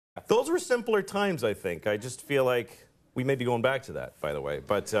Those were simpler times, I think. I just feel like we may be going back to that, by the way.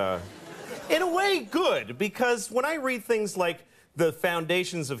 But in a way, good, because when I read things like the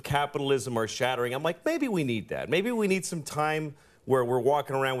foundations of capitalism are shattering, I'm like, maybe we need that. Maybe we need some time where we're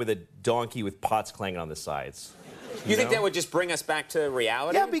walking around with a donkey with pots clanging on the sides. You think that would just bring us back to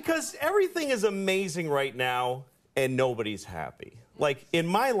reality? Yeah, because everything is amazing right now, and nobody's happy. Like, in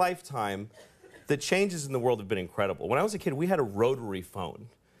my lifetime, the changes in the world have been incredible. When I was a kid, we had a rotary phone.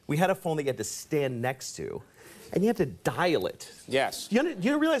 We had a phone that you had to stand next to, and you had to dial it. Yes.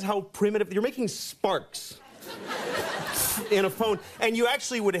 You realize how primitive? You're making sparks in a phone, and you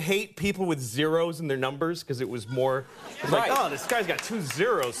actually would hate people with zeros in their numbers because it was more like, oh, this guy's got 2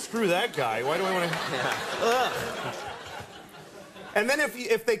 zeros. Screw that guy. Why do I want to? Yeah. And then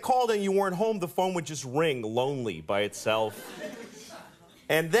if they called and you weren't home, the phone would just ring lonely by itself.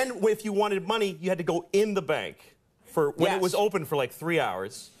 And then if you wanted money, you had to go in the bank for when it was open for like 3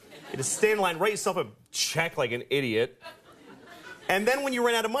 hours. You had to stand in line, write yourself a check like an idiot. And then when you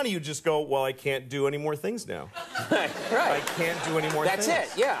ran out of money, you just go, well, I can't do any more things now. Right. I can't do any more things.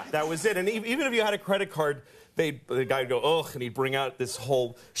 That's it, yeah. That was it. And even if you had a credit card, the guy would go, ugh, and he'd bring out this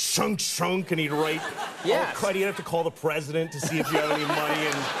whole shunk, and he'd write, he'd have to call the president to see if you have any money.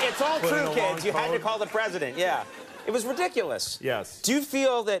 And it's all true, kids. You had to call the president, yeah. It was ridiculous. Yes. Do you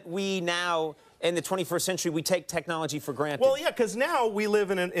feel that we now, in the 21st century, we take technology for granted? Well, yeah, because now we live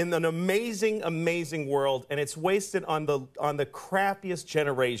in an amazing, amazing world, and it's wasted on the crappiest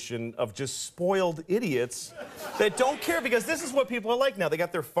generation of just spoiled idiots that don't care, because this is what people are like now. They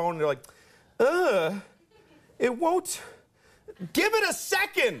got their phone, and they're like, it won't. Give it a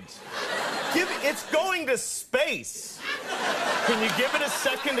second. It's going to space. Can you give it a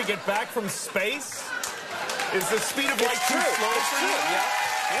second to get back from space? Is the speed of light too slow for you? Yeah.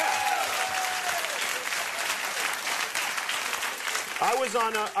 I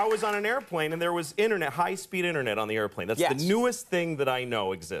was on an airplane, and there was internet, high-speed internet on the airplane. That's the newest thing that I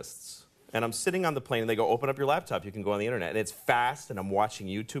know exists. And I'm sitting on the plane, and they go, open up your laptop, you can go on the internet. And it's fast, and I'm watching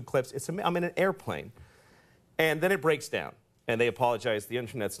YouTube clips. I'm in an airplane. And then it breaks down, and they apologize, the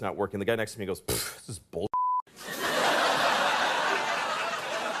internet's not working. The guy next to me goes, this is bull.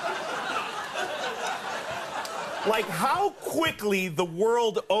 Like, how quickly the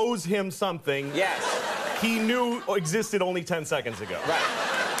world owes him something he knew existed only 10 seconds ago.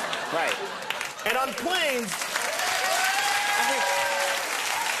 Right. And on planes,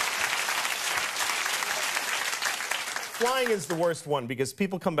 flying is the worst one, because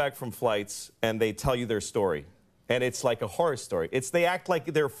people come back from flights and they tell you their story. And it's like a horror story. They act like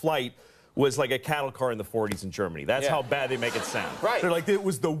their flight was like a cattle car in the 40s in Germany. That's how bad they make it sound. Right. They're like, it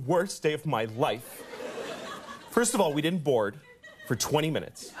was the worst day of my life. First of all, we didn't board for 20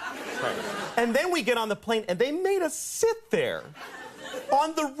 minutes. Right. And then we get on the plane, and they made us sit there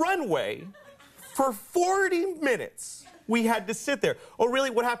on the runway for 40 minutes. We had to sit there. Oh, really?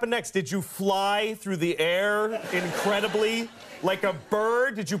 What happened next? Did you fly through the air incredibly like a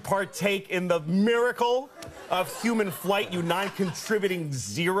bird? Did you partake in the miracle of human flight, you non-contributing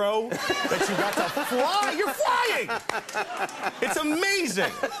zero, that you got to fly? You're flying! It's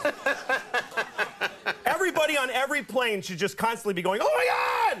amazing. Everybody on every plane should just constantly be going, oh my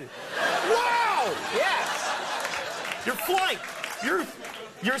God! Wow! Yes! You're flying.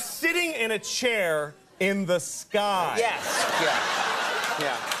 You're sitting in a chair in the sky. Yes.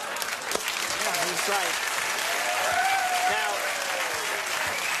 Yeah, he's right.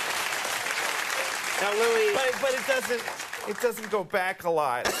 Now, Louis... But it doesn't go back a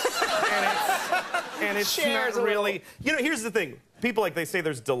lot. and it's not really... You know, here's the thing. People, like, they say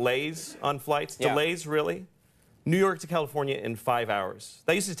there's delays on flights. Yeah. Delays, really? New York to California in 5 hours.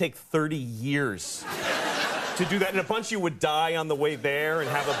 That used to take 30 years to do that. And a bunch of you would die on the way there and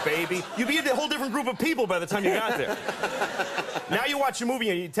have a baby. You'd be a whole different group of people by the time you got there. Now you watch a movie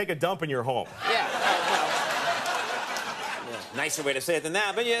and you take a dump and you're home. Yeah. Nicer way to say it than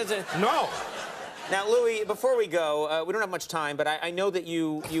that, but yeah. No. Now, Louis, before we go, we don't have much time, but I know that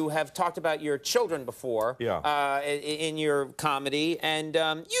you have talked about your children before in your comedy, and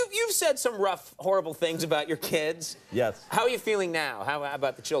you've said some rough, horrible things about your kids. Yes. How are you feeling now? How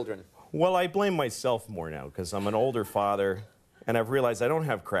about the children? Well, I blame myself more now, because I'm an older father, and I've realized I don't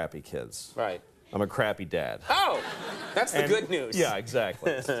have crappy kids. Right. I'm a crappy dad. Oh, that's the good news. Yeah,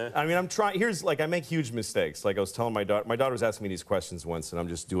 exactly. I mean, I'm trying. I make huge mistakes. Like I was telling my daughter was asking me these questions once, and I'm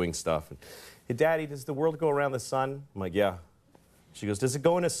just doing stuff. And, hey, Daddy, does the world go around the sun? I'm like, yeah. She goes, does it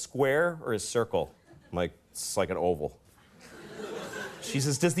go in a square or a circle? I'm like, it's like an oval. She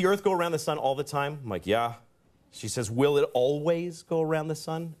says, does the Earth go around the sun all the time? I'm like, yeah. She says, will it always go around the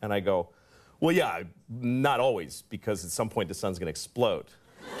sun? And I go, well, yeah, not always, because at some point the sun's going to explode.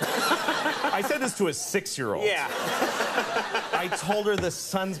 I said this to a 6-year-old. Yeah. I told her the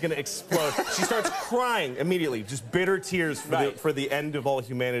sun's gonna explode. She starts crying immediately, just bitter tears for the end of all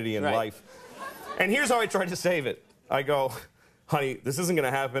humanity and life. And here's how I tried to save it. I go, honey, this isn't gonna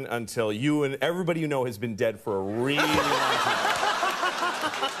happen until you and everybody you know has been dead for a really long time.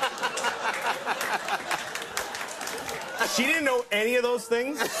 She didn't know any of those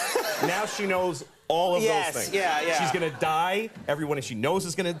things. Now she knows all of those things. Yeah. She's gonna die. Everyone she knows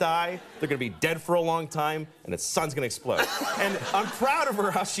is gonna die. They're gonna be dead for a long time, and the sun's gonna explode. And I'm proud of her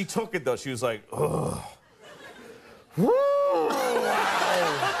how she took it, though. She was like, ugh.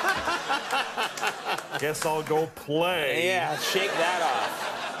 Guess I'll go play. Yeah, shake that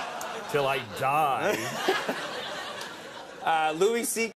off. Till I die. Louis C.